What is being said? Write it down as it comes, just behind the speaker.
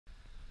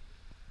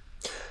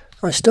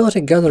I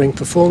started gathering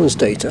performance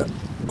data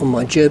on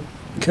my jib,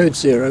 Code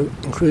Zero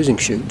and cruising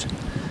chute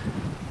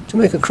to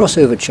make a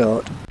crossover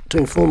chart to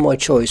inform my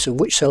choice of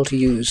which sail to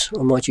use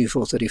on my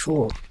Dufour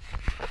 34.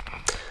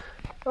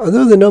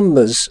 Although the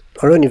numbers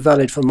are only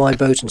valid for my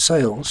boat and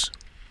sails,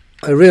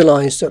 I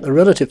realised that the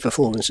relative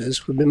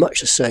performances would be much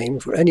the same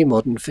for any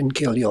modern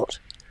fin-keel yacht,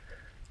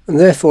 and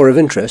therefore of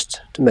interest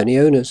to many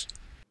owners.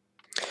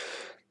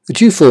 The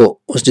Dufour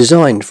was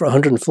designed for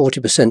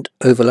 140%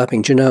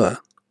 overlapping genoa,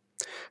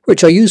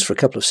 which I used for a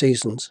couple of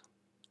seasons.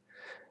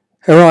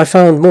 However, I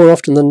found more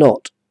often than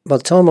not, by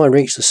the time I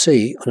reached the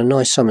sea on a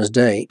nice summer's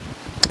day,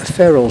 a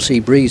fair old sea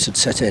breeze had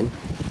set in,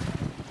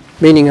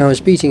 meaning I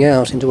was beating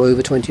out into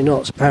over 20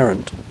 knots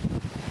apparent,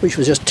 which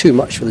was just too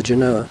much for the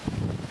genoa.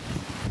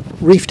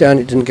 Reef down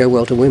it didn't go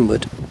well to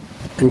windward,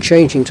 and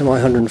changing to my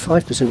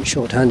 105%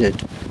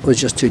 short-handed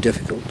was just too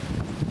difficult.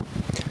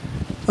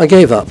 I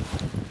gave up,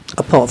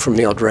 apart from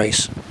the odd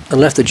race, and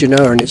left the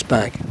genoa in its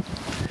bag.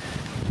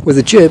 With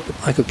the jib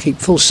I could keep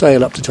full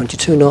sail up to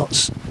 22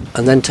 knots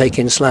and then take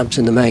in slabs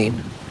in the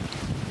main.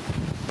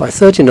 By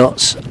 30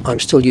 knots I'm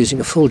still using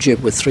a full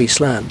jib with 3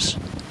 slabs.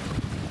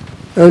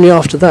 Only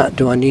after that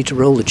do I need to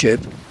roll the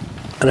jib,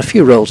 and a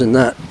few rolls in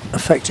that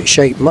affect its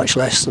shape much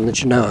less than the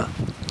genoa,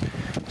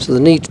 so the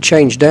need to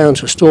change down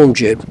to a storm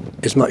jib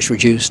is much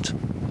reduced.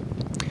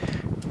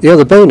 The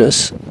other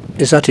bonus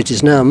is that it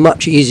is now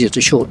much easier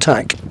to short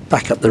tack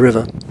back up the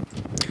river.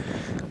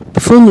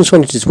 Performance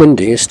when it is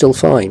windy is still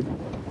fine,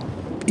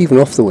 even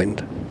off the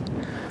wind.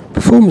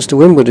 Performance to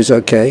windward is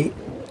okay,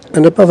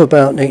 and above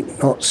about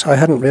 8 knots I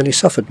hadn't really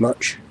suffered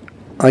much.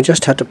 I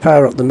just had to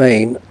power up the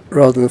main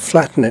rather than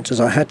flatten it as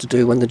I had to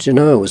do when the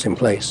genoa was in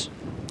place.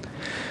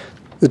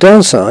 The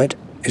downside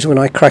is when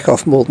I crack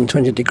off more than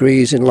 20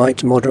 degrees in light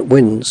to moderate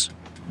winds.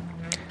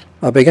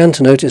 I began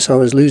to notice I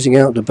was losing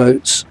out to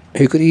boats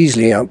who could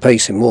easily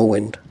outpace in more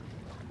wind.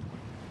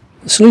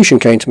 The solution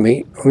came to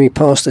me when we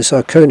passed this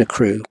Arcona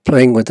crew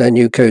playing with their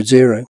new Code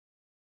Zero.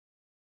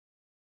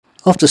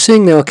 After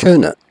seeing the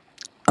Arcona,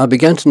 I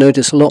began to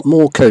notice a lot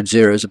more Code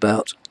Zeros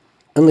about,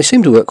 and they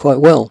seemed to work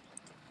quite well.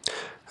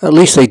 At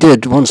least they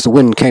did once the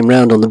wind came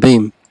round on the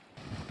beam.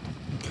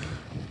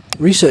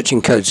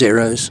 Researching Code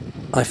Zeros,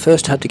 I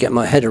first had to get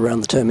my head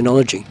around the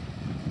terminology.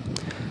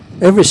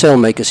 Every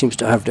sailmaker seems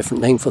to have a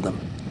different name for them.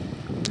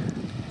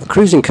 A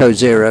cruising Code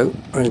Zero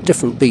is a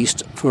different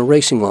beast from a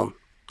racing one,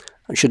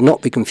 and should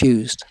not be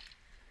confused.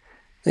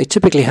 They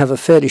typically have a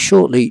fairly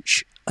short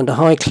leach and a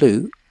high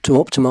clew to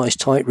optimise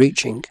tight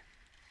reaching.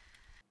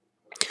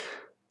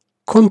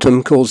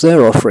 Quantum calls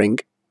their offering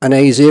an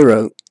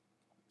A0,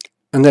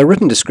 and their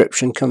written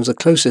description comes the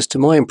closest to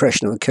my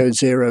impression of a Code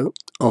Zero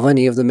of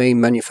any of the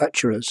main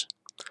manufacturers,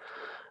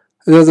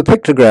 though the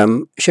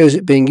pictogram shows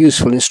it being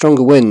useful in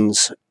stronger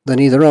winds than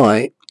either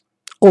I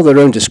or their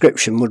own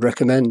description would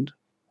recommend.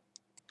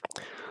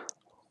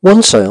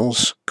 One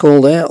Sails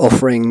call their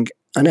offering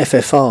an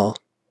FFR,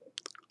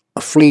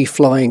 a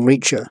free-flying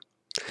reacher,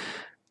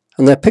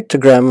 and their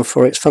pictogram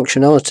for its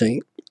functionality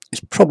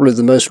is probably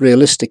the most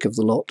realistic of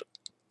the lot.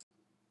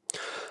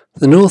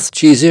 The North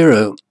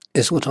G0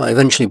 is what I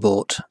eventually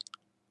bought,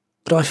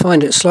 but I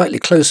find it slightly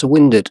closer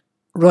winded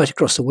right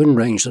across the wind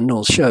range than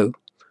North Show,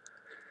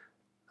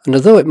 and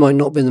although it might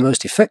not be the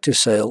most effective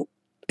sail,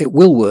 it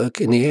will work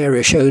in the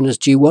area shown as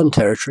G1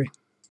 territory.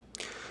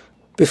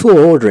 Before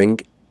ordering,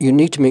 you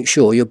need to make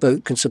sure your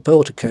boat can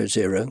support a Code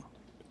Zero.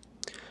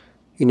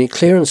 You need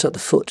clearance at the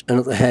foot and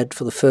at the head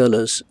for the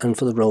furlers and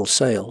for the rolled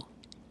sail.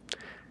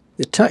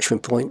 The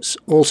attachment points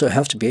also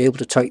have to be able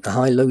to take the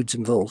high loads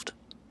involved.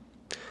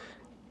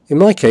 In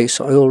my case,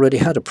 I already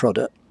had a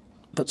product,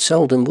 but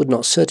seldom would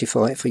not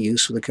certify it for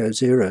use with the Code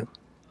Zero.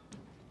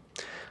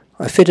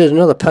 I fitted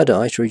another pad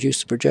eye to reduce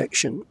the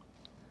projection,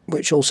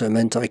 which also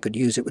meant I could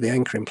use it with the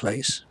anchor in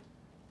place.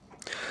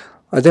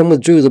 I then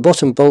withdrew the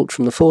bottom bolt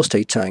from the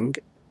forestay tang,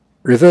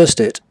 reversed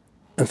it,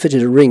 and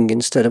fitted a ring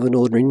instead of an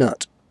ordinary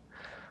nut.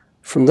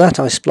 From that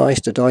I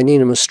spliced a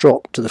dynamo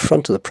strop to the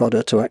front of the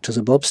prodder to act as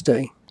a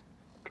bobstay.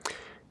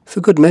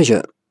 For good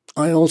measure,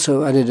 I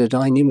also added a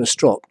dynamo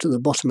strop to the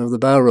bottom of the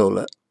bow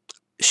roller,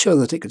 so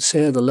that it could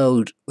share the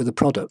load with the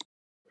prodder.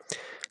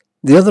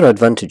 The other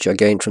advantage I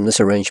gained from this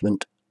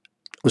arrangement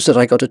was that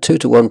I got a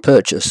 2-to-1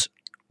 purchase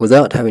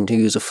without having to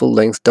use a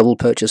full-length double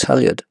purchase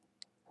halyard.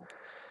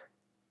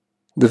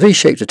 The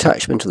V-shaped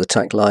attachment to the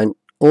tack line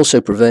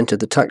also prevented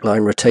the tack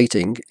line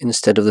rotating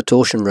instead of the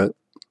torsion rope.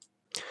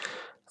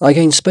 I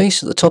gained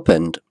space at the top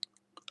end,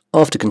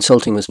 after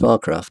consulting with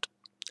Sparcraft,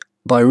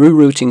 by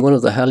rerouting one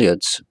of the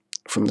halyards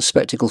from the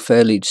spectacle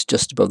fairleads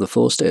just above the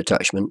forestay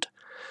attachment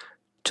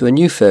to a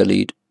new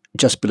fairlead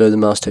just below the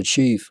masthead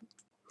sheave.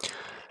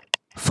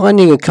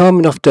 Finding a calm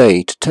enough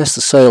day to test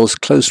the sail's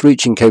close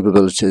reaching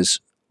capabilities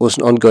was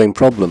an ongoing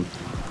problem.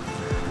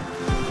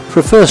 For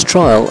a first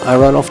trial, I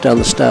ran off down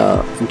the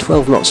Stour in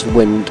 12 knots of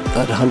wind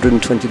at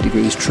 120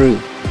 degrees true.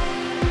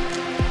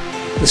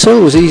 The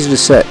sail was easy to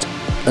set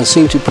and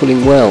seemed to be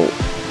pulling well,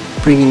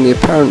 bringing the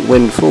apparent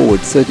wind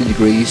forward 30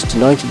 degrees to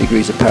 90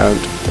 degrees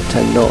apparent at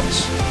 10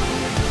 knots,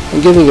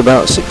 and giving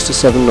about 6 to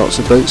 7 knots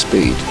of boat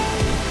speed.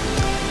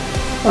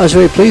 I was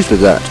very pleased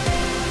with that.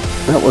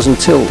 That was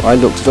until I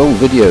looked at old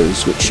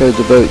videos which showed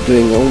the boat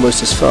doing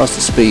almost as fast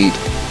a speed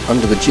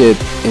under the jib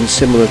in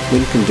similar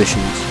wind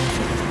conditions.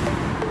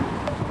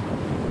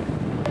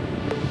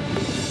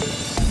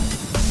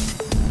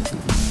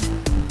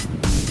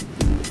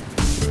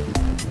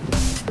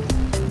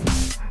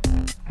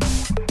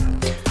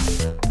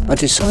 I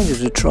decided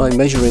to try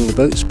measuring the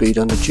boat speed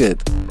under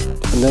jib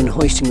and then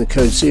hoisting the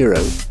code 0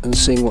 and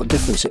seeing what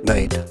difference it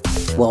made,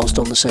 whilst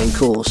on the same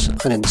course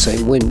and in the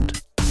same wind.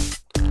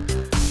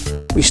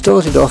 We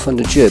started off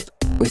under jib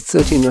with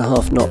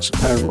 13.5 knots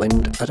apparent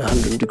wind at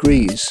 100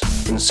 degrees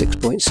and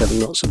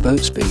 6.7 knots of boat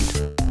speed.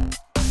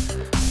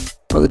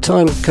 By the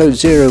time code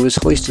 0 was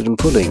hoisted and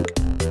pulling,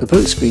 the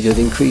boat speed had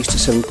increased to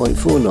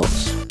 7.4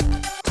 knots,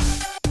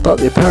 but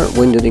the apparent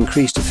wind had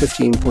increased to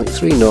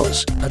 15.3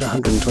 knots at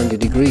 120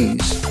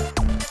 degrees.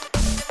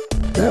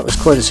 That was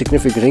quite a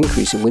significant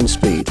increase in wind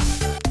speed,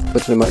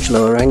 but at a much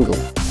lower angle,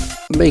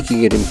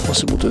 making it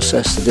impossible to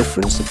assess the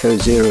difference the code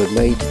 0 had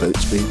made to boat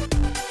speed.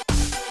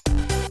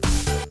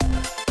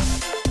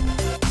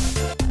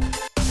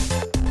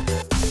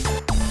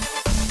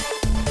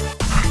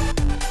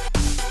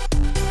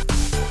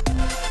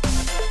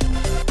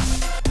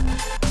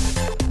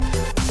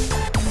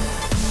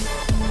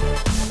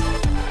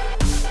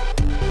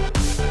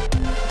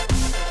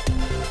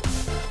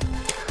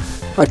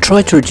 I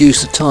tried to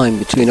reduce the time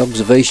between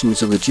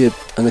observations of the jib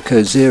and the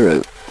code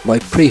 0 by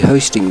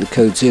pre-hoisting the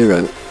code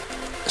 0,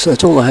 so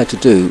that all I had to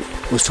do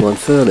was to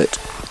unfurl it.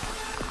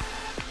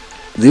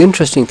 The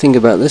interesting thing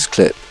about this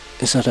clip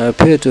is that I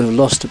appeared to have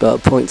lost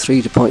about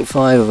 0.3 to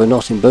 0.5 of a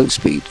knot in boat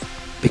speed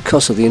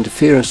because of the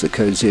interference of the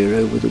code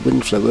 0 with the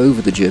wind flow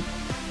over the jib.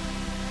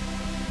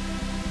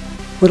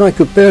 When I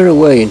could bear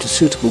away into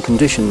suitable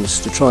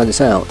conditions to try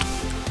this out,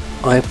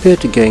 I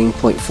appeared to gain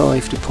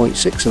 0.5 to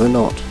 0.6 of a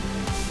knot.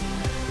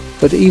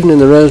 But even in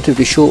the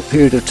relatively short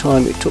period of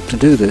time it took to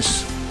do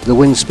this, the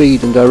wind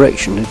speed and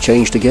direction had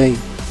changed again.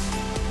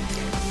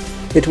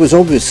 It was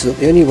obvious that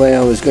the only way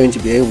I was going to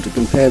be able to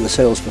compare the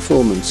sail's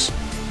performance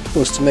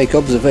was to make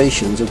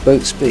observations of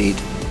boat speed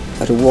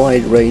at a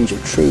wide range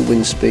of true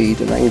wind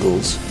speed and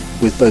angles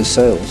with both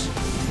sails.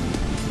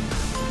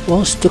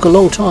 Whilst it took a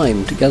long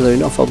time to gather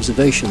enough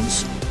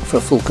observations for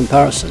a full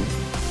comparison,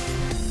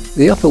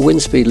 the upper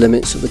wind speed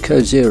limits of the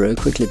code 0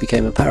 quickly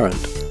became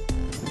apparent.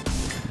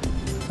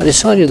 I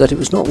decided that it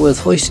was not worth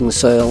hoisting the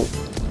sail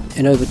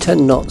in over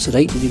 10 knots at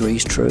 80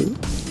 degrees true,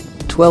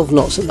 12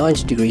 knots at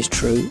 90 degrees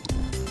true,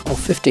 or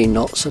 15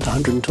 knots at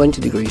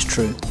 120 degrees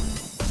true.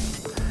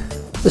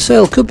 The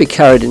sail could be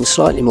carried in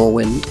slightly more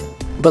wind,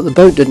 but the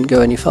boat didn't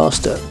go any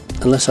faster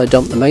unless I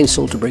dumped the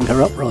mainsail to bring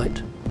her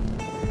upright.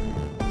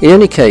 In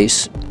any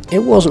case,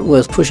 it wasn't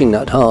worth pushing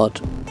that hard,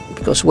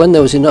 because when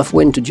there was enough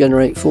wind to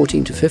generate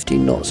 14 to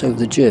 15 knots over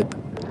the jib,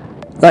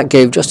 that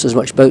gave just as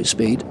much boat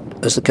speed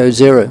as the code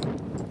 0.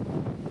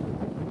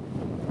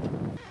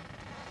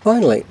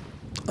 Finally,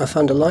 I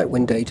found a light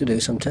wind day to do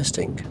some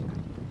testing,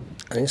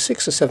 and in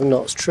 6 or 7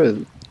 knots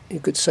true, you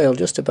could sail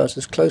just about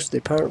as close to the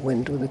apparent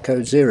wind with the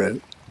code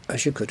 0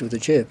 as you could with the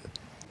jib.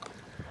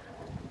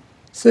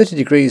 30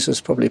 degrees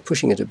was probably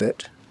pushing it a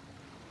bit,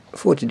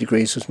 40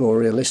 degrees was more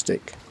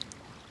realistic.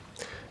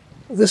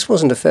 This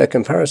wasn't a fair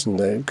comparison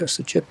though, because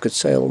the jib could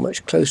sail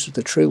much closer to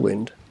the true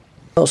wind,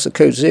 whilst the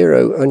code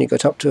 0 only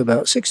got up to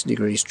about 60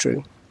 degrees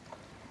true.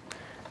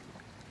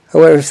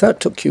 However, if that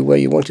took you where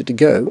you wanted to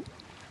go,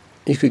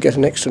 you could get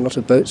an extra knot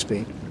of boat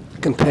speed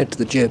compared to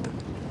the jib.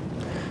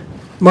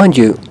 Mind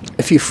you,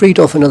 if you freed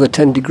off another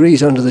 10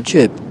 degrees under the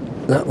jib,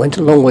 that went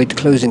a long way to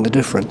closing the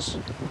difference.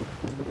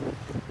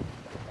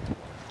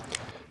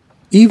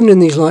 Even in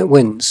these light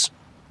winds,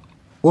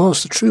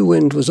 whilst the true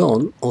wind was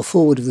on or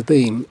forward of the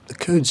beam, the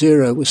code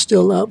 0 was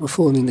still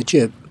outperforming the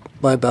jib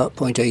by about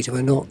 0.8 of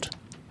a knot.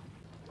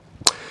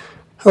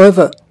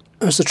 However,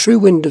 as the true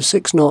wind of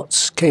 6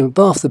 knots came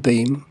abaft the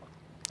beam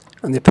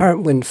and the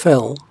apparent wind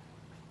fell,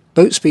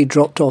 boat speed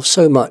dropped off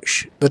so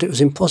much that it was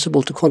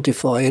impossible to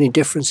quantify any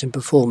difference in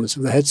performance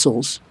of the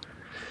headsails,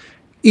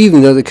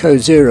 even though the code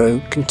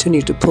 0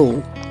 continued to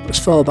pull as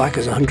far back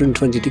as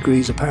 120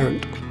 degrees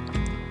apparent.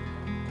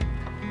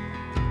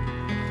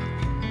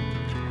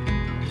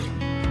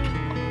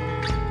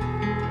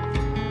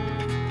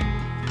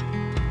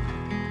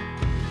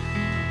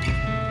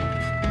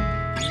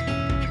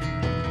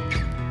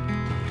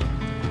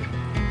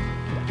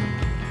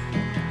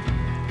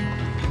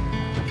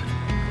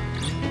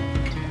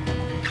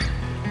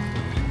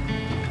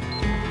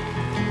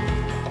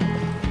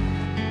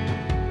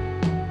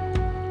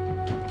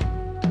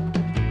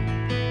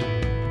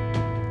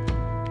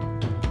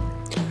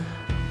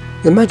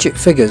 The magic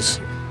figures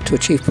to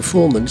achieve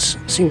performance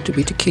seem to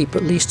be to keep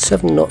at least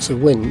 7 knots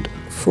of wind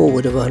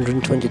forward of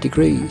 120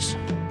 degrees.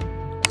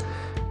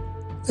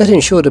 That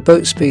ensured a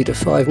boat speed of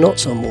 5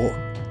 knots or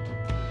more.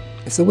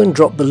 If the wind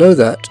dropped below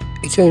that,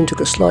 it only took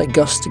a slight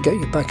gust to get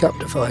you back up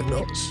to 5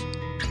 knots.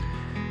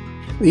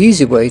 The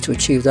easy way to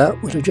achieve that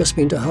would have just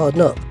been to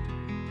harden up,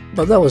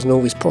 but that wasn't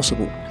always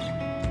possible.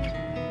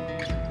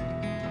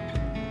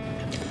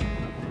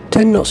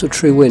 10 knots of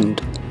true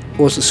wind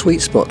was the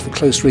sweet spot for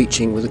close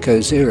reaching with the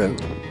Code Zero.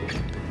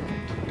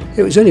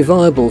 It was only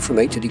viable from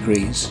 80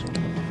 degrees,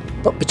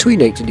 but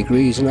between 80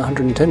 degrees and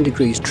 110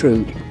 degrees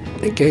true,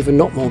 it gave a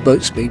knot more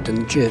boat speed than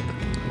the jib.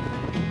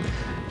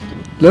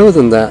 Lower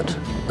than that,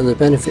 and the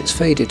benefits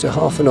faded to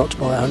half a knot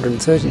by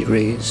 130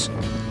 degrees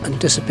and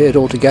disappeared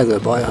altogether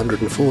by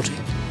 140.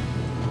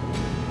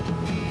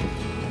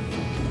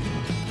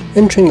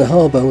 Entering the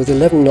harbour with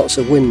 11 knots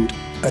of wind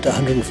at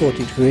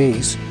 140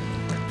 degrees,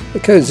 the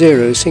Code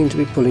Zero seemed to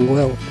be pulling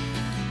well.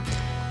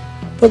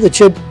 But the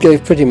jib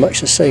gave pretty much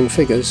the same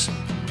figures,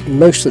 and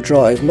most of the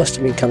drive must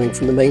have been coming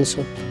from the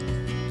mainsail.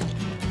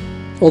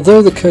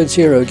 Although the Code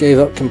Zero gave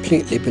up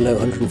completely below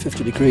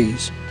 150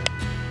 degrees,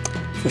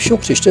 for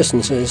shortish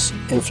distances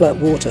in flat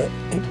water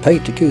it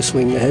paid to goose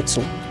wing the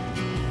headsail.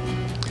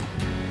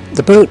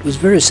 The boat was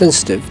very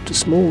sensitive to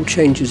small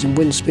changes in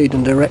wind speed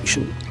and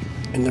direction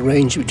in the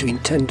range between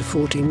 10 to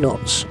 14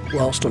 knots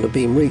whilst on a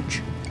beam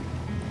reach.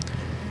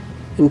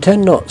 In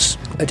 10 knots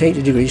at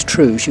 80 degrees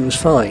true she was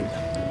fine,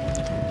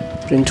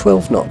 but in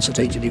 12 knots at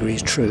 80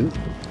 degrees true,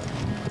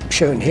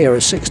 shown here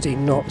as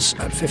 16 knots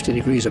at 50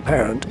 degrees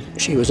apparent,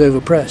 she was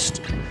overpressed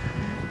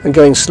and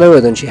going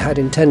slower than she had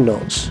in 10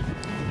 knots,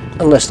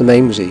 unless the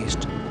main was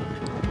eased.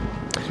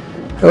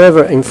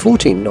 However, in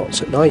 14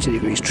 knots at 90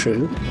 degrees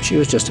true she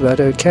was just about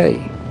okay,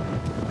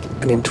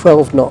 and in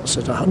 12 knots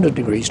at 100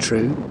 degrees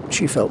true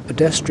she felt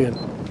pedestrian.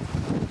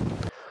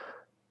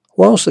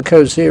 Whilst the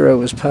Code Zero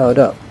was powered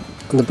up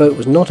and the boat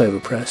was not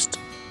overpressed,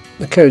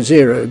 the Code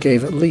Zero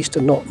gave at least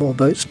a knot more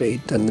boat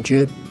speed than the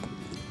jib.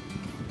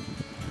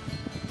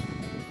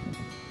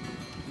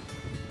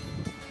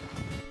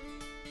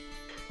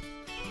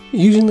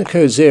 Using the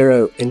Code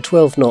Zero in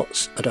 12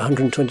 knots at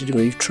 120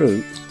 degrees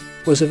true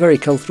was a very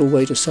comfortable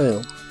way to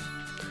sail.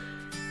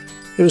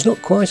 It was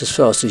not quite as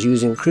fast as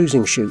using a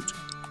cruising chute,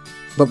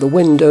 but the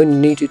wind only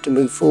needed to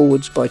move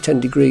forwards by 10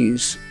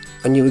 degrees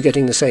and you were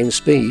getting the same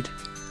speed,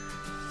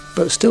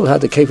 but still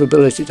had the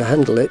capability to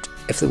handle it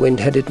if the wind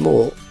headed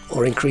more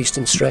or increased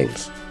in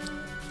strength,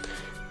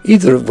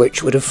 either of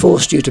which would have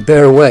forced you to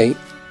bear away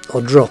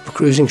or drop a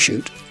cruising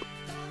chute.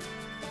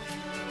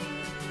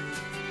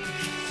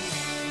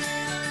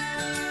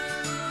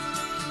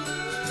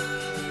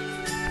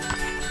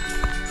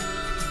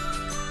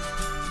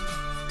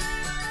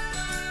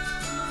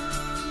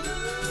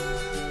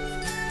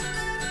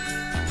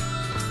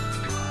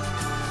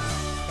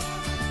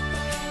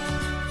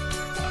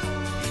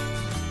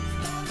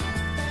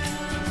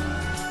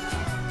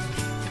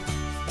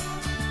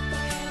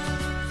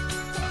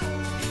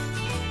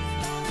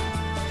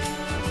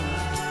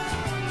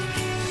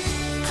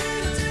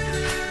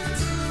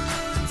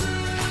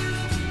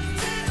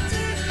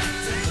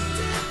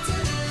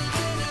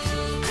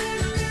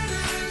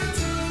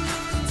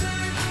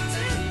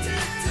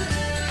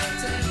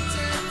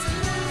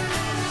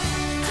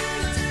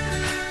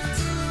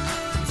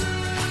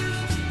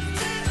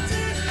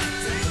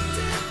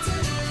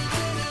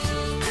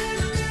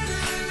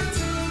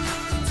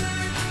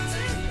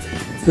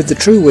 With the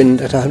true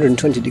wind at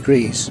 120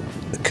 degrees,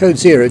 the Code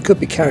Zero could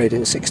be carried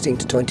in 16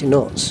 to 20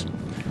 knots,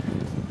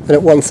 and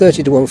at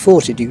 130 to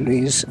 140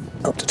 degrees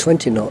up to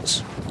 20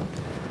 knots.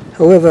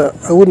 However,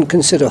 I wouldn't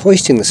consider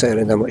hoisting the sail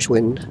in that much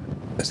wind,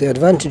 as the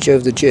advantage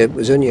over the jib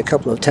was only a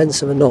couple of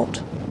tenths of a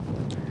knot.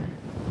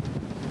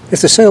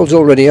 If the sail's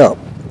already up,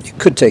 you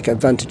could take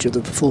advantage of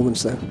the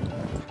performance though.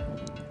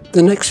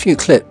 The next few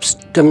clips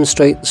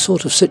demonstrate the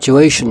sort of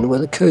situation where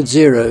the Code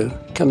Zero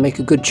can make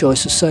a good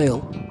choice of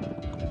sail.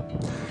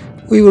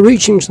 We were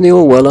reaching to the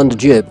Orwell under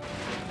jib,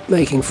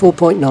 making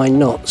 4.9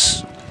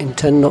 knots in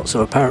 10 knots of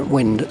apparent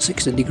wind at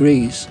 60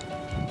 degrees.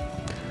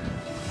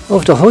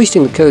 After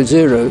hoisting the Code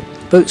Zero,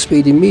 boat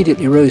speed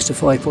immediately rose to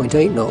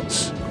 5.8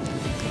 knots,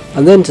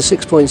 and then to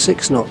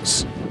 6.6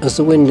 knots as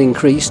the wind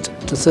increased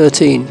to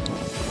 13.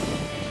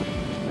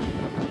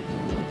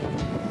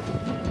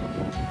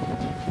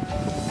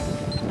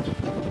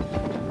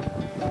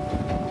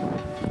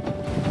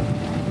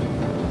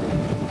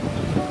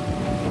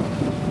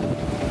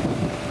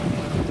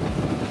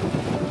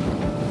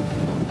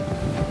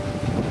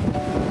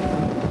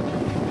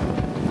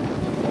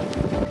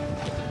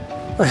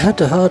 I had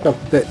to harden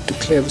up a bit to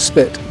clear the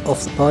spit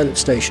off the pilot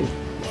station.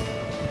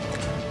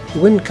 The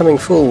wind coming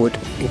forward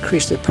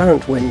increased the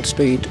apparent wind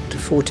speed to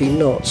 14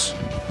 knots,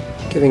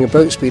 giving a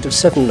boat speed of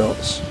 7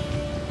 knots.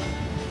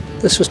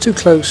 This was too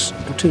close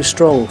and too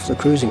strong for the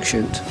cruising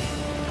chute.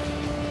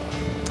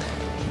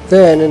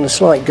 Then, in a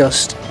slight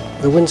gust,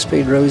 the wind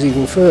speed rose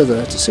even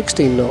further to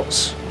 16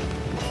 knots,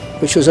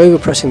 which was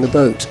overpressing the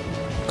boat,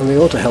 and the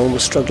autohelm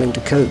was struggling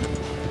to cope.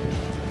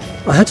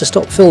 I had to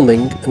stop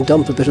filming and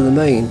dump a bit of the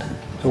main,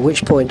 at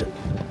which point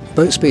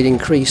boat speed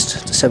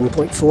increased to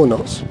 7.4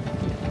 knots.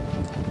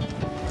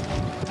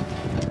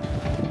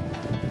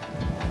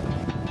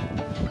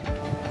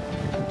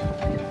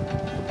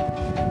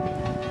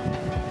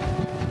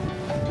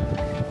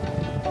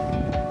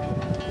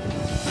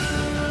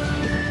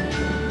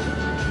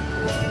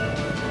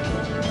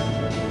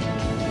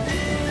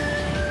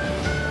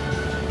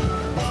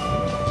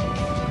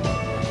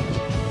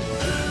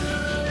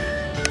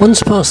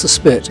 Once past the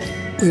spit,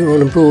 we were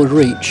on a broad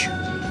reach,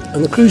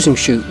 and the cruising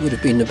chute would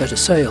have been a better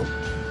sail,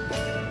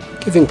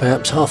 giving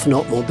perhaps half a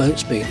knot more boat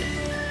speed.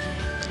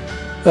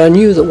 But I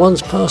knew that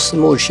once past the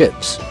moored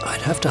ships, I'd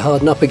have to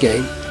harden up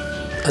again,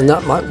 and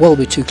that might well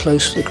be too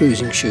close for the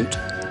cruising chute.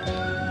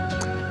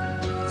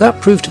 That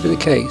proved to be the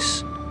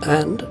case,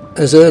 and,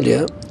 as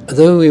earlier,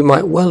 though we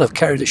might well have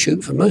carried the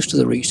chute for most of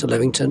the reach to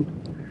Levington,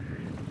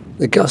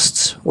 the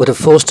gusts would have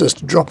forced us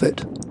to drop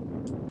it.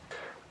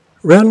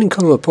 Rounding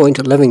Conway Point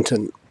at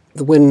Levington,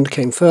 the wind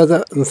came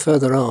further and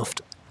further aft,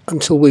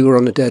 until we were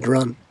on a dead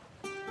run.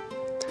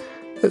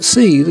 At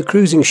sea, the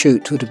cruising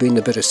chute would have been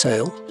the better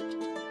sail,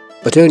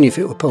 but only if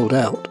it were pulled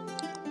out.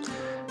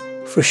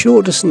 For a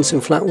short distance in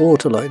flat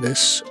water like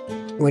this,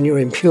 when you're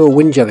in pure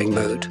windjamming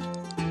mode,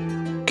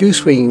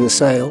 goose-winging the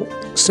sail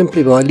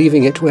simply by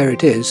leaving it where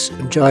it is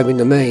and jibing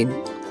the main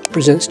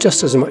presents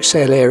just as much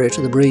sail area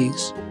to the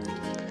breeze.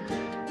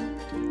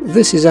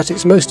 This is at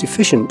its most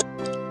efficient,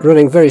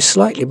 running very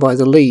slightly by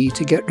the lee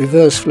to get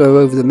reverse flow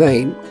over the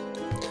main,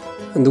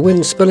 and the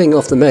wind spilling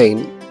off the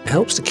main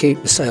helps to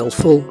keep the sail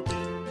full.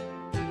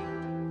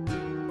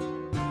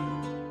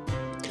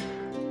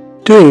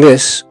 Doing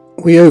this,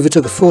 we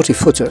overtook a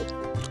 40-footer,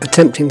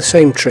 attempting the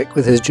same trick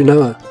with his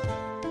Genoa.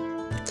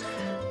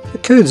 The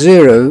Code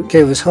Zero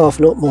gave us half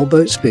a knot more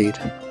boat speed,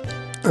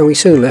 and we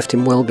soon left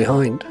him well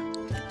behind.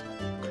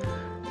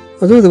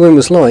 Although the wind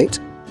was light,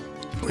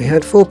 we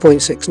had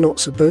 4.6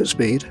 knots of boat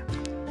speed,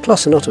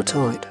 plus a knot of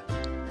tide.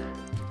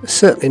 There's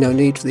certainly no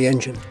need for the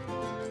engine.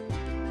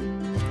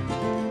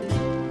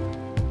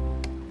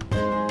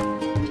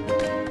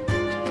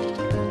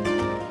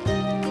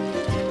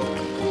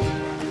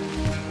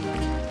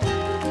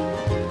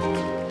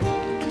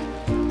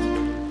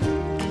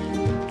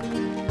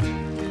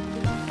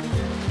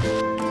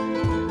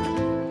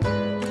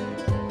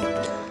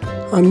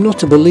 I'm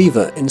not a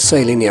believer in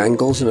sailing the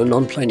angles in a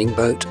non-planing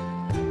boat.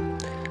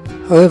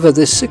 However,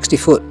 this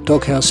 60-foot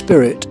doghouse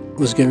Spirit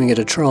was giving it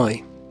a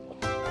try.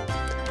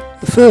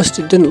 At first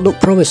it didn't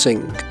look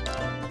promising,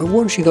 but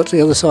once she got to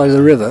the other side of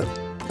the river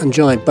and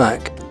jibed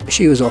back,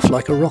 she was off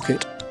like a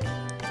rocket.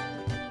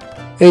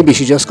 Maybe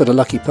she just got a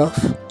lucky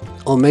puff,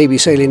 or maybe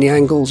sailing the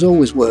angles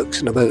always works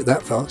in a boat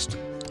that fast.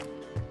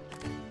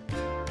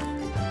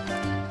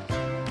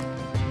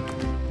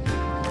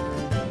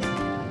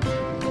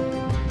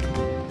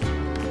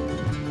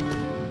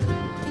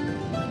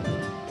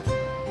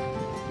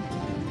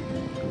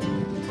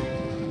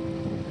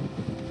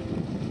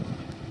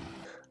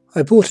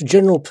 I bought a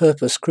general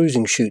purpose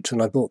cruising chute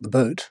when I bought the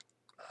boat.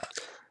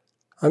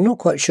 I'm not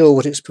quite sure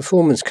what its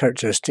performance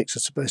characteristics are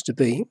supposed to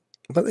be,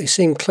 but they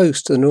seem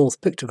close to the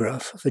North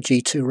pictograph of a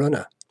G2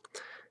 runner,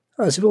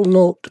 as it will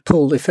not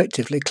pull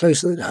effectively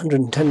closer than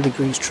 110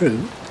 degrees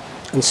true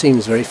and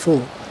seems very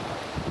full.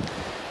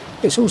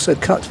 It's also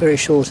cut very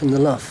short in the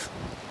luff.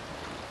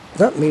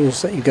 That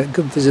means that you get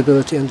good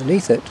visibility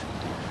underneath it,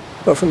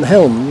 but from the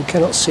helm you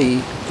cannot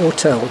see or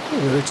tell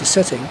where it is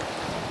setting.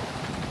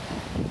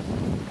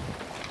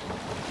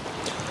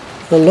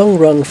 On a long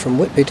run from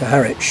Whitby to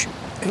Harwich,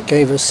 it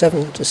gave us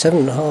 7 to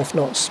 7.5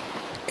 knots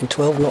in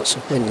 12 knots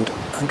of wind,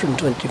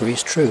 120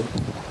 degrees true.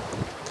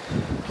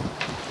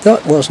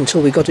 That was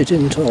until we got it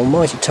into an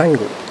almighty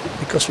tangle,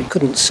 because we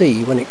couldn't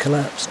see when it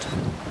collapsed.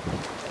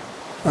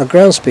 Our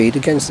ground speed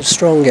against the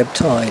strong ebb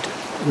tide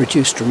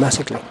reduced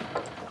dramatically.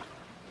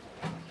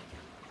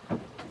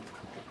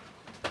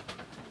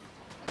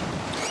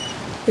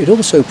 It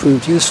also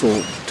proved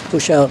useful to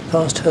push out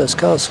past Hurst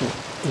Castle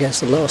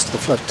against the last of the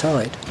flood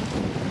tide,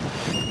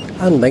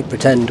 and make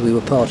pretend we were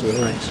part of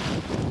the race.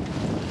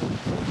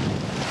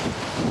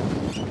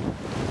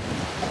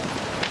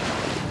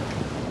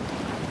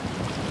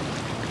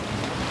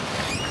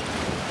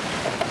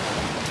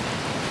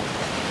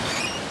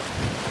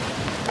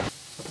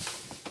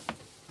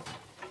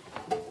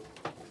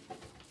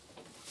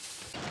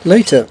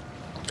 Later,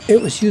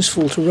 it was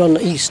useful to run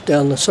east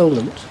down the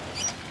Solent.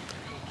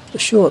 The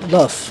short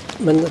luff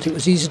meant that it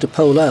was easy to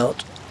pole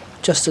out,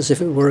 just as if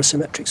it were a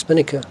symmetric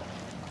spinnaker.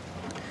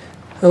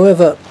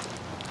 However,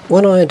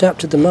 when I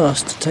adapted the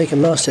mast to take a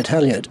masthead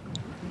halyard,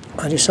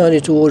 I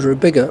decided to order a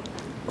bigger,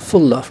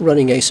 full luff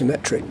running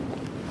asymmetric.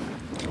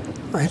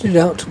 I headed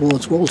out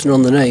towards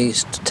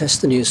Walton-on-the-Naze to test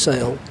the new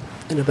sail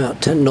in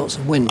about 10 knots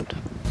of wind.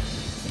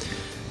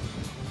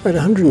 At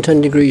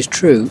 110 degrees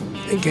true,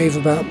 it gave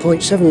about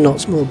 0.7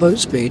 knots more boat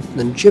speed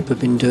than Jib had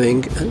been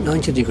doing at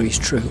 90 degrees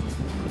true.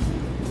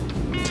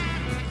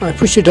 I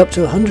pushed it up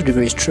to 100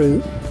 degrees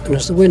true, and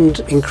as the wind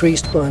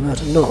increased by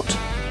about a knot,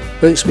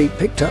 boat speed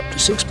picked up to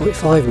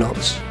 6.5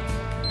 knots.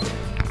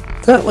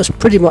 That was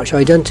pretty much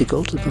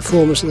identical to the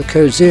performance of the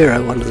Code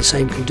Zero under the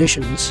same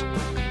conditions,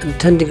 and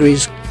 10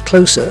 degrees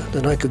closer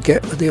than I could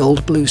get with the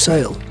old blue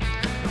sail,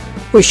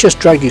 which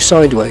just dragged you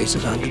sideways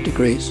at 100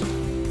 degrees.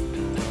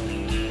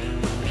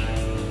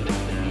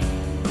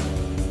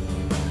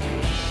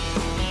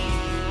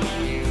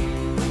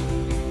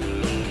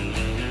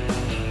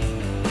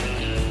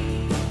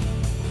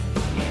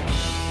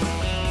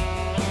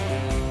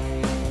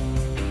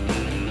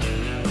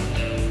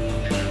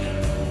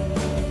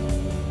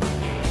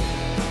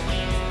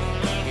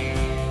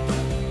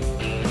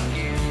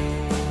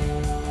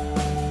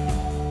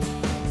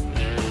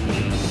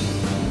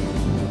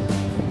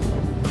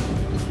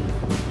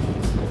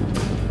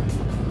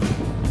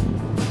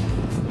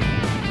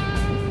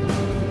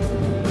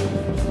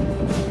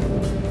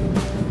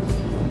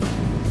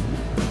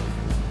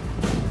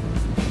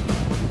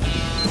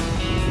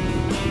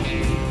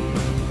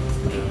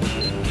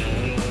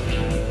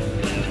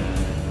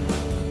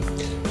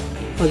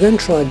 then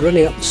tried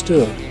running up the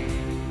Stour,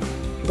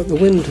 but the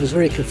wind was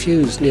very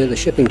confused near the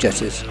shipping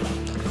jetties,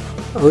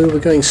 and we were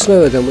going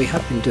slower than we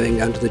had been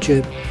doing under the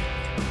jib.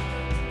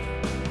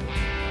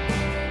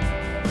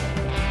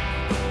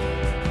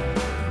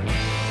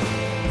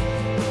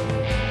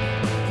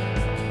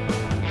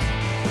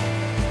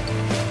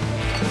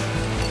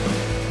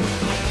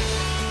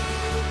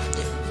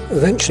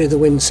 Eventually the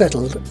wind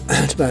settled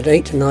at about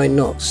 8 to 9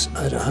 knots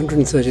at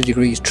 130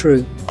 degrees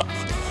true,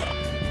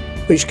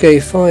 which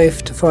gave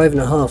 5 to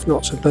 5.5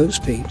 knots of boat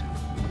speed.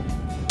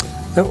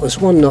 That was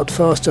 1 knot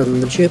faster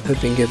than the jib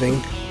had been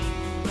giving,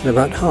 and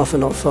about half a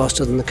knot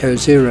faster than the Code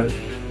Zero.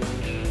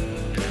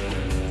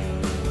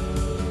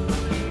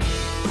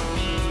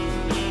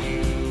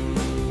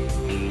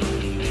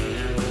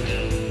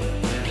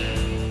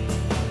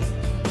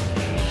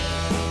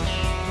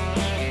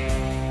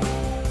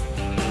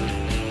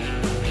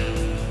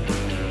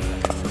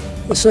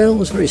 The sail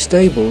was very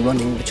stable,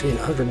 running between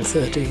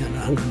 130 and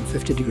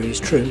 150 degrees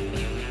true,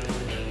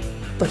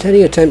 but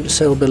any attempt to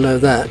sail below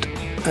that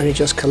and it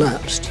just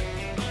collapsed.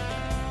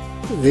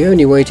 The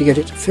only way to get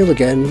it to fill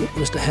again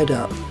was to head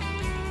up.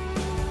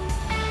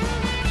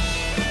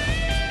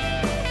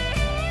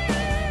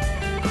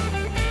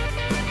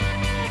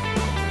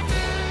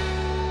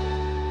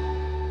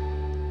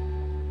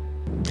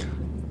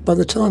 By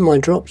the time I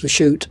dropped the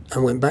chute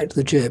and went back to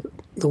the jib,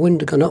 the wind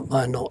had gone up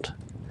by a knot,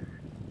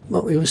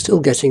 but we were still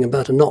getting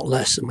about a knot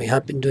less than we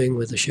had been doing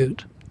with the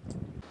chute.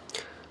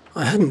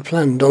 I hadn't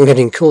planned on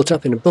getting caught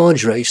up in a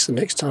barge race the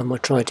next time I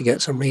tried to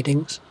get some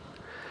readings.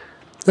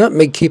 That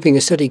made keeping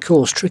a steady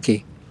course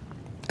tricky,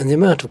 and the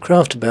amount of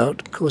craft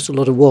about caused a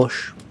lot of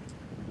wash.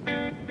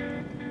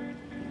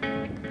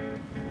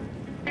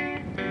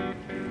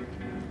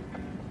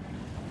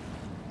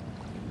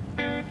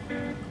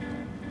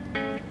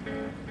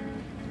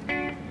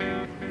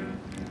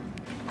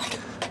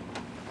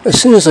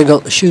 As soon as I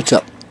got the chute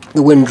up,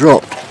 the wind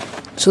dropped,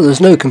 so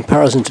there's no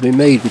comparison to be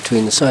made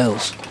between the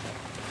sails.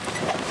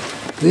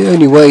 The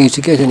only way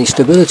to get any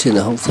stability in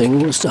the whole thing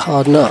was to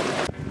harden up.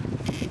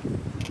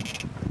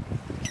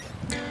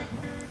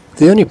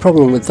 The only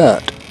problem with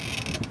that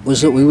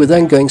was that we were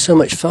then going so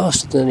much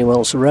faster than anyone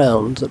else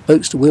around that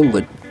boats to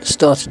windward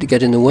started to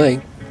get in the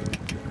way.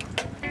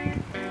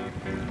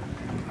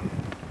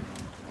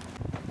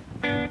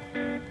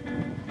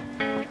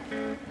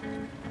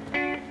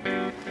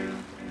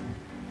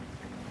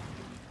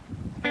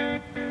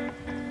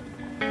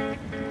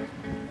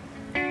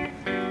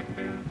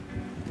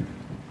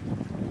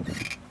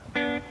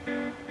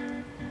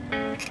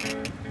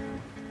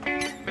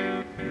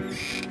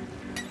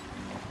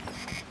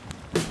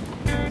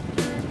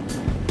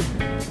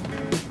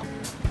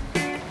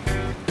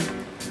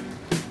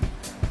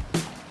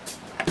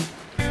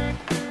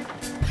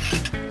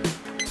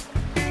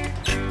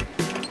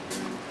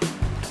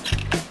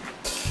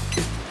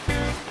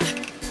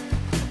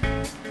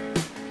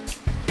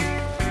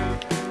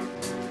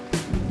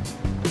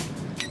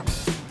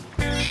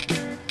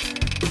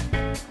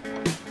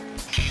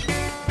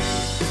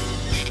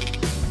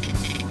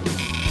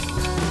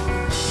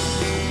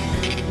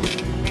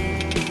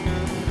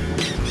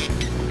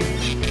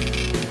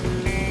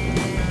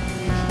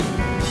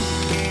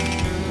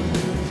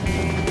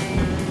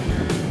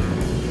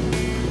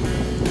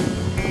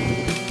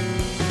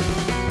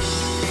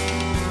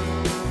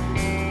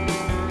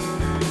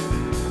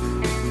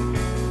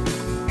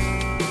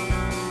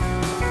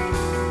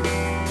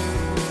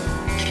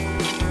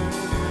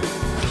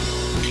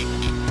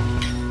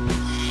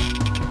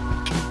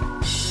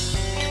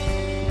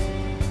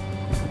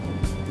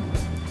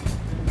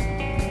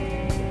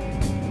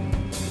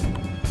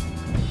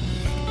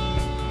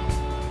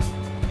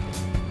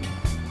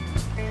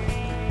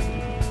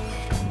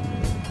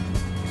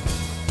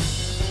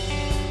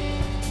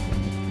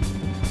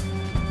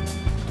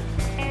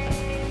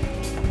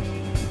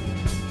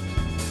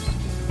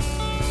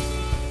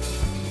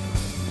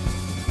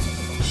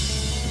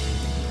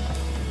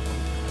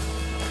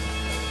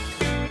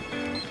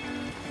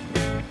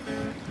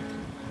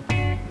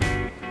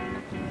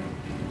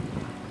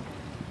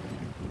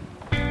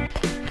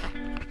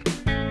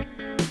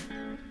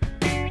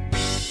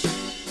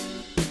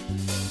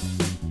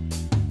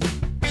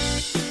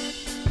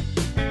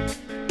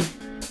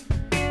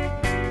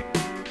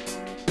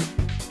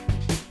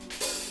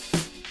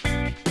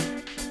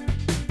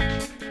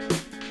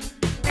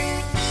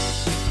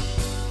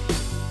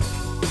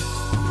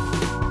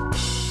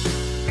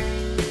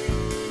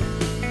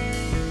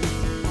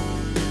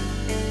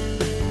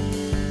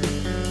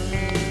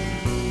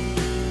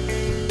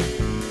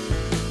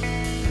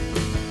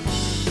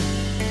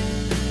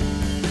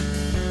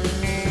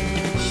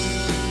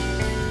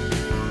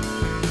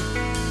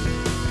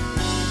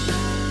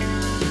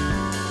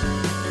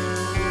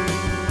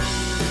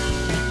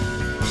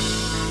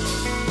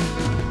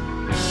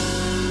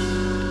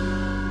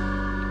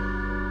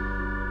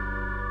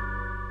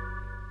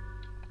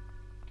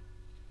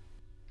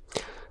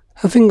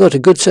 Having got a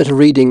good set of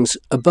readings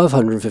above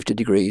 150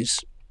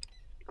 degrees,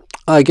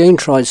 I again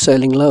tried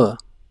sailing lower.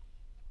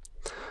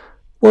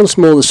 Once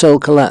more the sail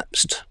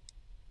collapsed,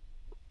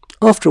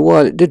 After a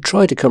while it did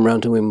try to come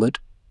round to windward,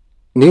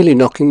 nearly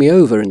knocking me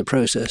over in the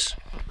process.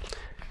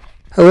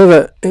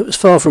 However, it was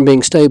far from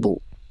being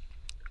stable,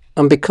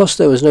 and because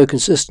there was no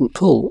consistent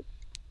pull,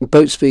 the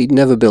boat speed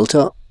never built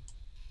up.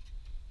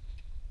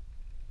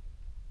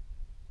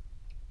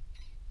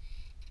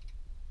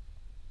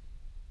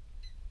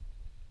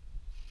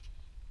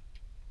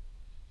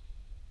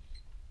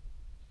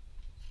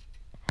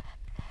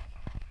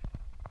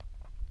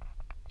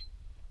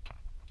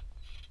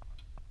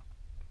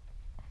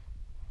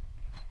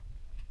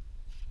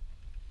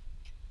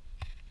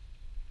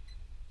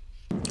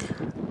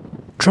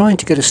 Trying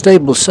to get a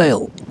stable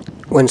sail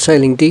when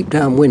sailing deep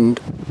downwind,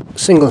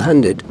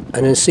 single-handed and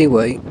in a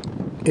seaway,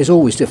 is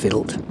always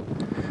difficult.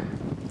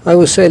 I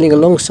was sailing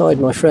alongside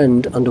my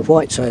friend under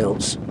white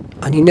sails,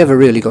 and he never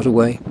really got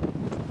away.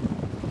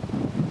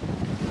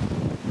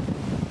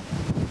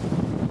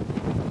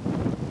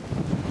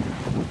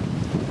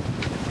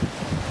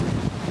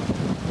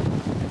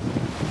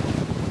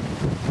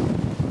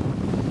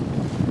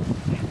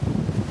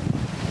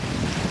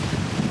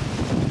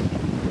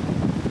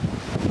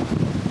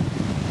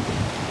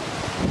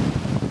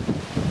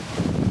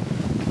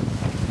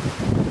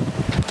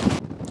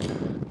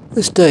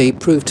 This day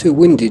proved too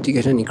windy to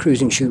get any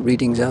cruising chute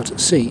readings out at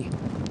sea,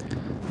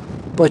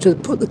 but I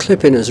put the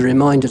clip in as a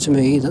reminder to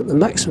me that the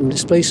maximum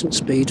displacement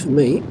speed for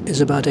me is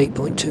about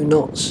 8.2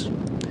 knots.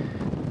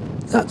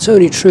 That's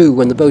only true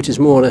when the boat is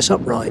more or less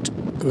upright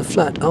and the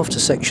flat after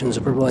sections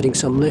are providing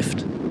some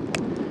lift.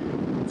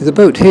 With the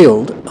boat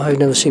heeled, I've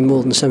never seen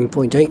more than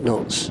 7.8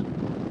 knots.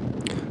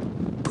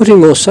 Putting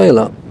more sail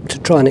up to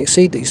try and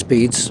exceed these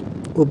speeds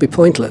would be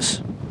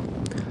pointless,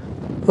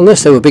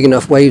 unless there were big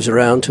enough waves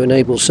around to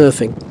enable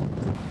surfing.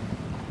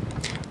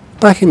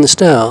 Back in the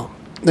Stour,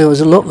 there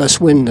was a lot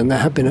less wind than there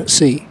had been at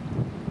sea,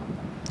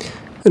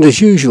 and as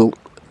usual,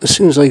 as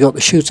soon as I got the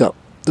chute up,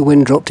 the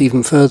wind dropped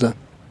even further.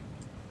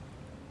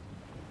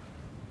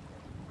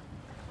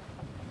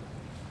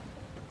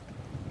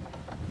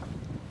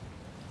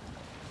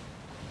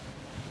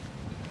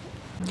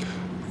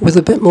 With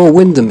a bit more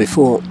wind than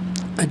before,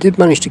 I did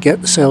manage to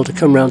get the sail to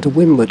come round to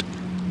windward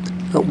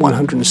at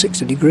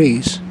 160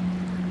 degrees,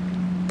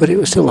 but it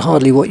was still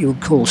hardly what you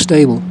would call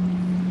stable.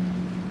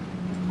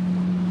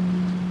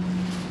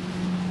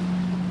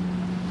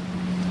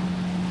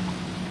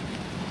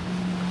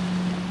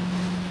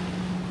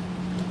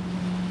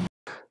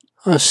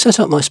 I've set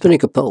up my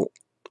spinnaker pole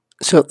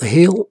so that the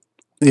heel,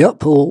 the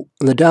uphaul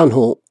and the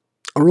downhaul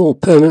are all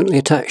permanently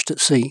attached at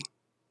sea.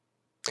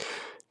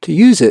 To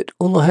use it,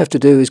 all I have to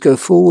do is go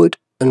forward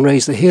and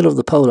raise the heel of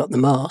the pole up the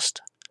mast,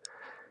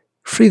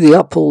 free the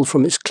uphaul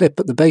from its clip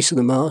at the base of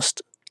the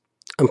mast,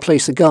 and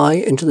place the guy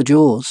into the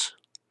jaws.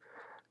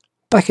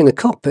 Back in the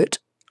cockpit,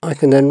 I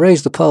can then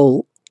raise the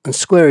pole and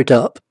square it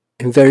up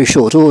in very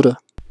short order.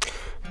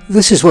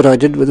 This is what I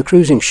did with the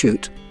cruising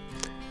chute,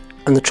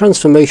 and the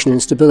transformation in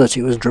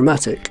stability was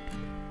dramatic.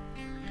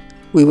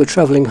 We were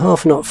travelling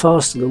half a knot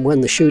faster than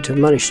when the chute had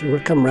managed to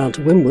come round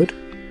to windward,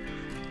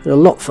 and a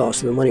lot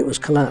faster than when it was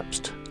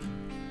collapsed.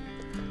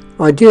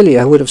 Ideally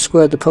I would have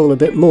squared the pole a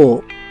bit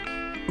more,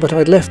 but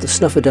I'd left the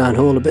snuffer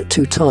downhaul a bit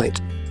too tight.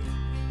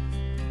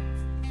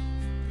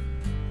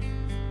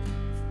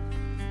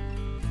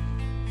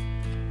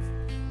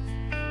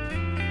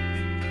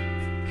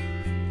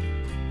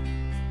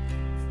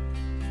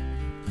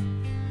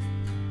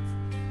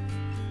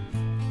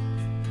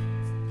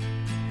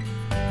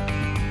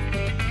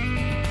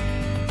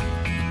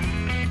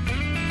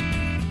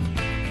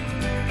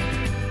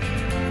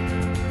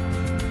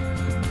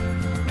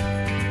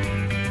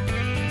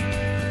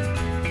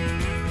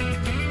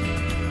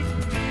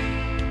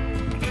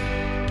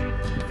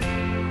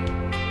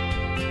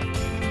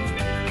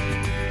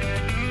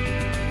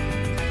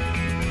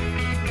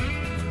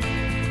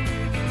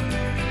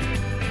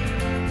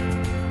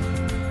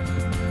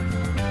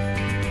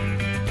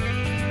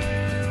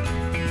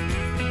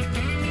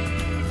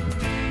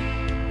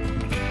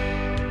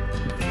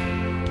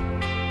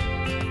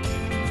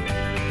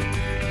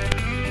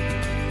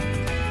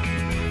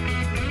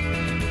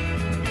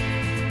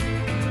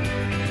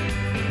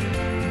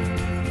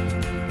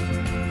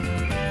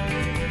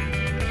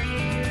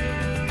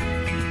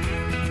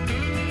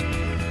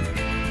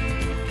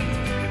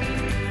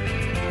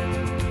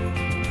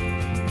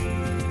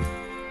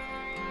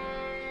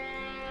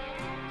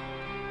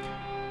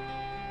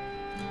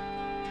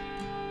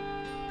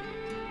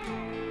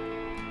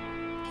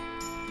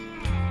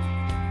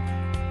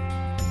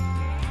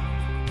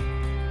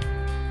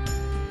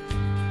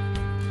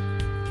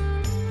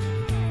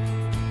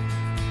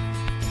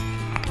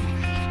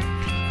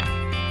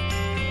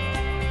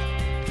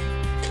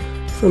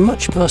 From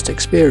much past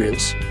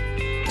experience,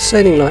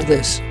 sailing like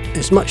this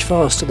is much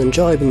faster than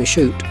jibing the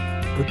chute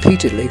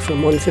repeatedly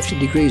from 150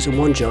 degrees on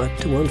one jibe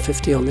to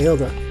 150 on the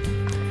other.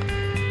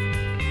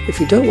 If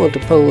you don't want to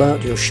pole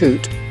out your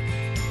chute,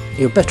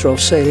 you're better off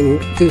sailing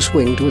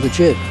goose-winged with a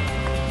jib.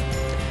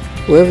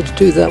 However, to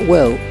do that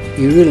well,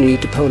 you really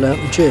need to pole out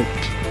the jib,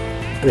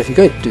 and if you're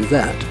going to do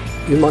that,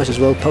 you might as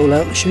well pole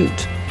out the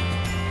chute.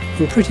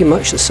 In pretty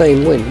much the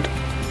same wind,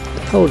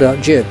 the pulled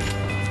out jib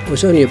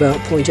was only about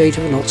 0.8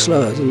 of a knot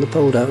slower than the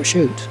pulled out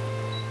chute.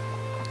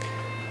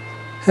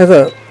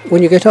 However,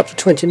 when you get up to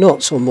 20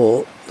 knots or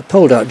more, the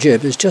pulled out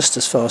jib is just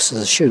as fast as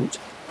the chute,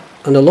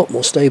 and a lot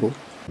more stable.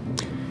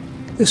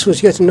 This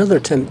was yet another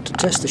attempt to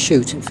test the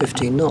chute in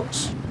 15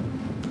 knots.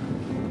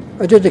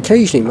 I did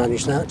occasionally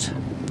manage that,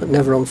 but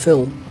never on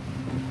film.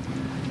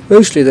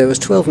 Mostly there was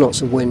 12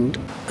 knots of wind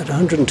at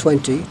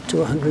 120 to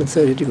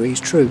 130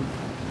 degrees true.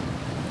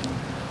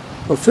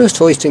 On first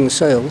hoisting the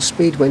sail,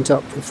 speed went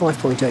up from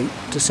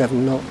 5.8 to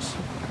 7 knots.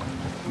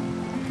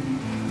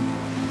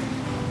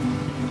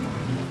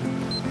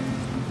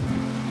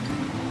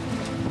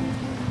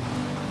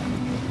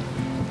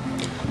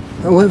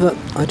 However,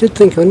 I did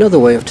think of another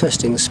way of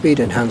testing the speed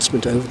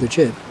enhancement over the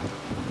jib.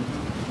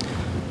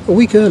 A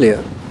week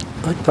earlier,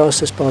 I'd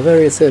passed this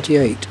Bavaria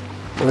 38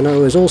 when I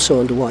was also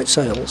under white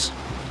sails,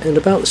 and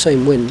about the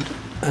same wind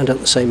and at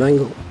the same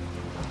angle.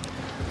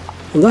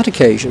 On that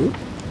occasion,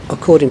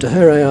 according to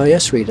her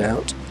AIS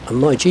readout and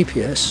my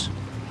GPS,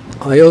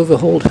 I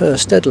overhauled her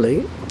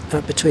steadily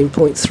at between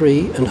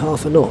 0.3 and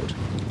half a knot.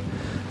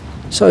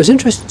 So I was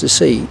interested to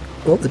see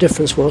what the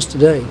difference was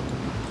today.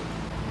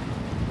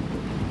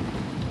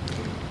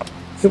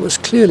 It was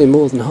clearly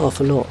more than half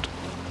a knot,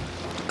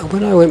 and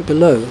when I went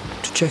below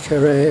to check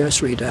her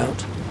AIS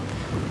readout,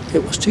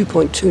 it was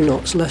 2.2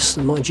 knots less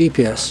than my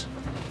GPS.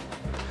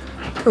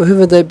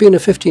 However, there had been a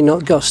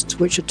 15-knot gust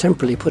which had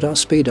temporarily put our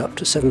speed up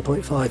to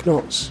 7.5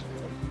 knots.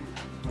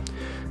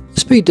 The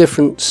speed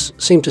difference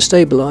seemed to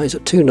stabilise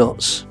at 2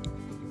 knots,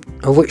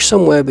 of which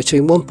somewhere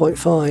between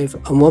 1.5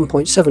 and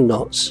 1.7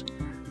 knots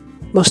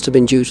must have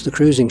been due to the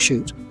cruising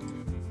chute.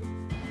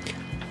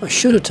 I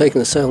should have taken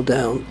the sail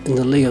down in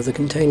the lee of the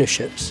container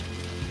ships.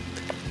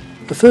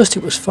 At first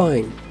it was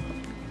fine,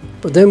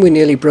 but then we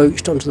nearly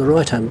broached onto the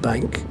right-hand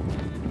bank.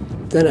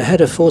 Then a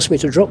header forced me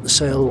to drop the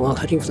sail while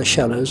heading for the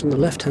shallows on the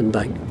left-hand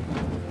bank.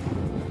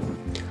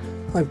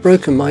 I'd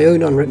broken my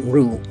own unwritten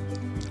rule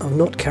of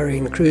not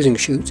carrying the cruising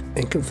chute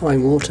in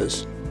confined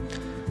waters,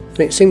 and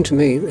it seemed to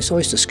me this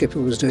oyster skipper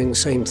was doing the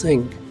same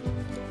thing.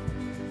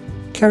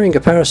 Carrying a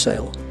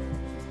parasail,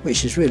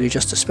 which is really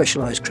just a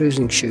specialised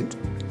cruising chute,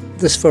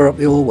 this far up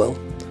the Orwell,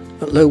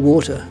 at low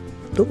water,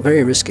 looked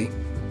very risky.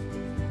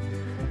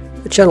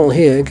 The channel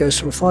here goes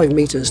from 5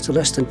 metres to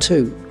less than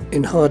 2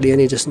 in hardly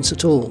any distance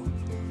at all.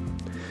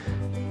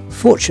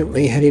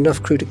 Fortunately, I had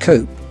enough crew to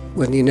cope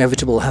when the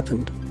inevitable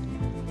happened.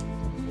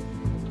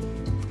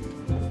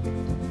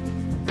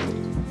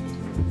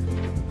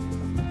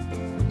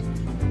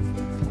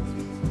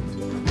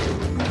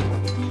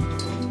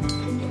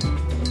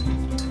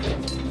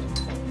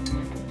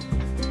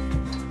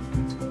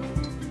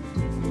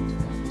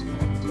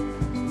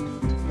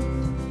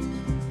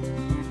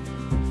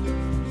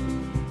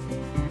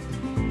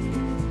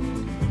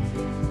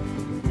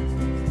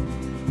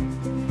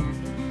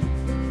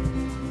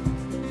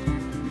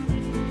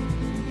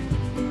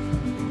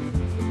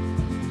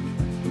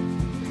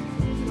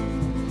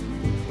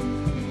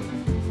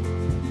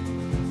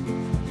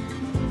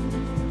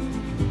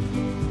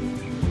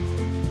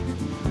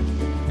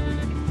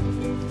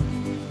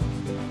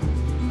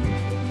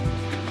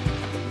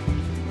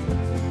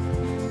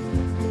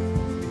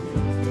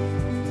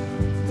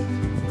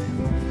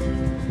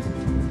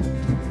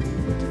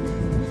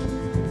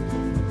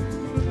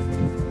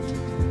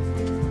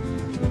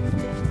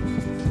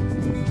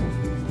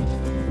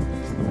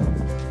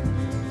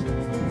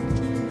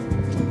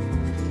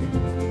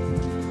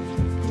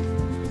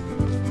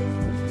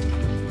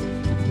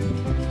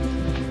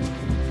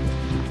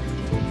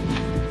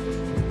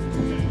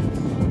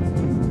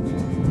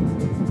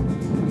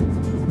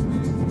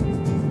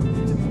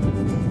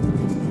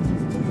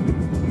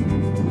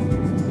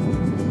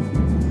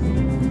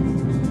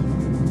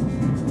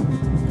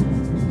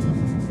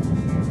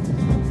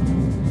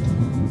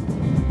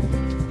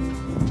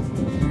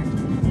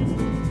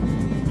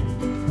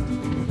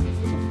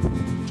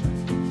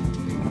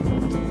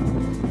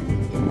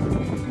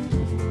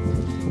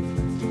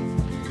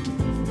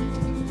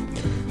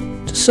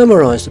 To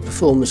summarise the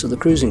performance of the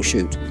cruising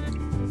chute,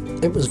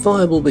 it was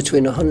viable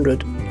between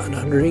 100 and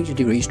 180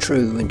 degrees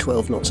true in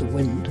 12 knots of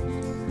wind.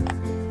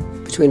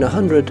 Between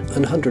 100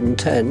 and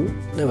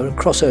 110 there were a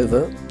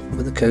crossover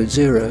with the code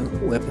 0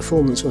 where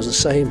performance was the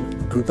same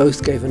and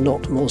both gave a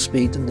knot more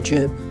speed than the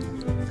jib.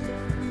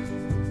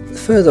 The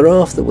further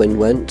aft the wind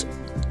went,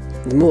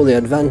 the more the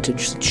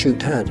advantage the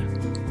chute had.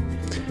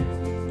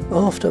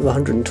 After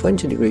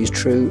 120 degrees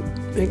true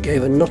it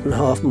gave a knot and a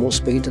half more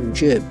speed than the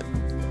jib,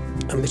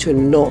 and between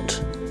a knot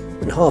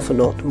and half a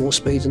knot more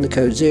speed than the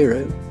code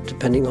 0,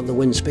 depending on the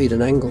wind speed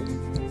and angle.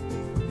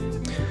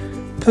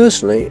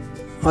 Personally,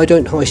 I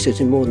don't hoist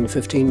it in more than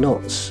 15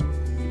 knots,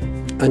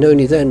 and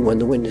only then when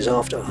the wind is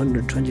after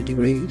 120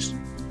 degrees.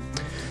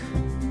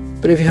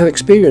 But if you have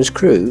experienced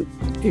crew,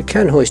 you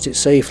can hoist it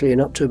safely in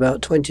up to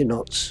about 20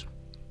 knots.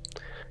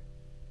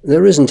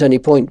 There isn't any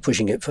point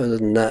pushing it further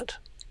than that.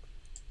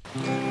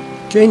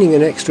 Gaining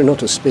an extra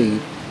knot of speed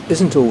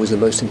isn't always the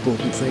most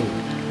important thing.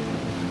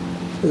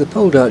 With a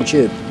pulled out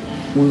jib,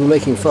 we were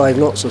making 5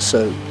 knots or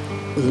so,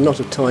 with a knot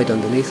of tide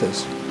underneath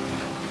us.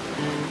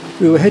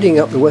 We were heading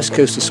up the west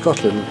coast of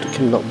Scotland to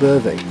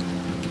Kinlochbervie.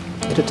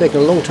 It had taken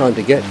a long time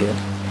to get here.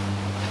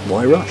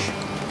 Why rush?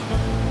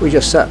 We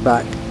just sat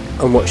back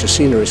and watched the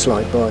scenery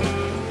slide by.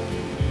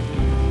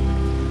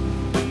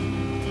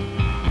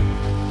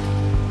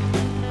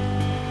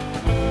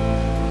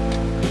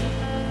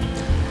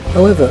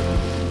 However,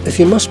 if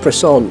you must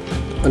press on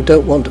and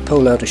don't want to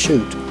pole out a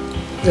chute,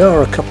 there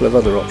are a couple of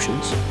other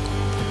options.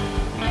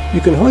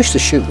 You can hoist the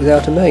chute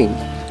without a main,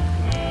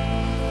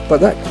 but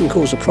that can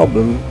cause a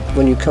problem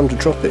when you come to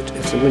drop it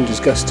if the wind is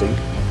gusting.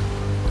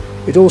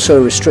 It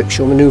also restricts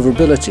your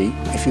manoeuvrability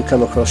if you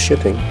come across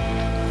shipping.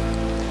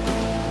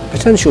 A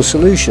potential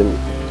solution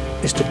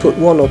is to put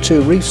 1 or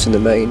 2 reefs in the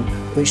main,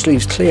 which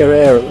leaves clear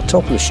air at the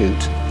top of the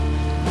chute,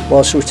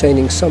 whilst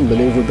retaining some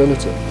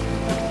manoeuvrability.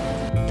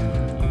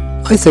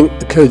 I think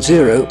the Code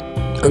Zero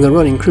and the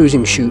running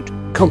cruising chute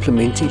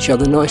complement each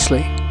other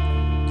nicely.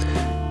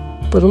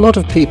 But a lot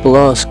of people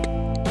ask,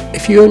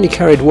 if you only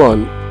carried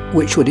one,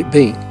 which would it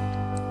be?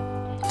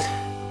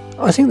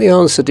 I think the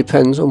answer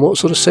depends on what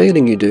sort of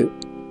sailing you do.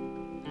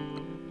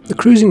 The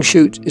cruising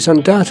chute is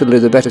undoubtedly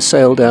the better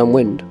sail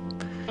downwind,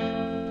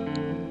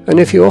 and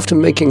if you're often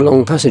making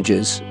long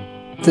passages,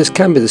 this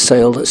can be the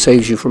sail that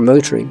saves you from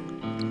motoring.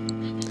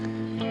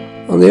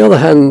 On the other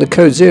hand, the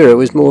Code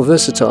Zero is more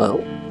versatile,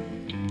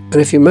 and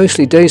if you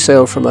mostly day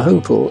sail from a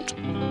home port,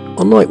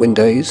 on light wind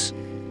days,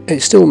 it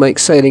still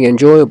makes sailing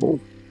enjoyable,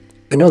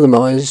 and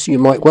otherwise you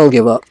might well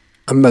give up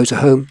and motor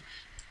home.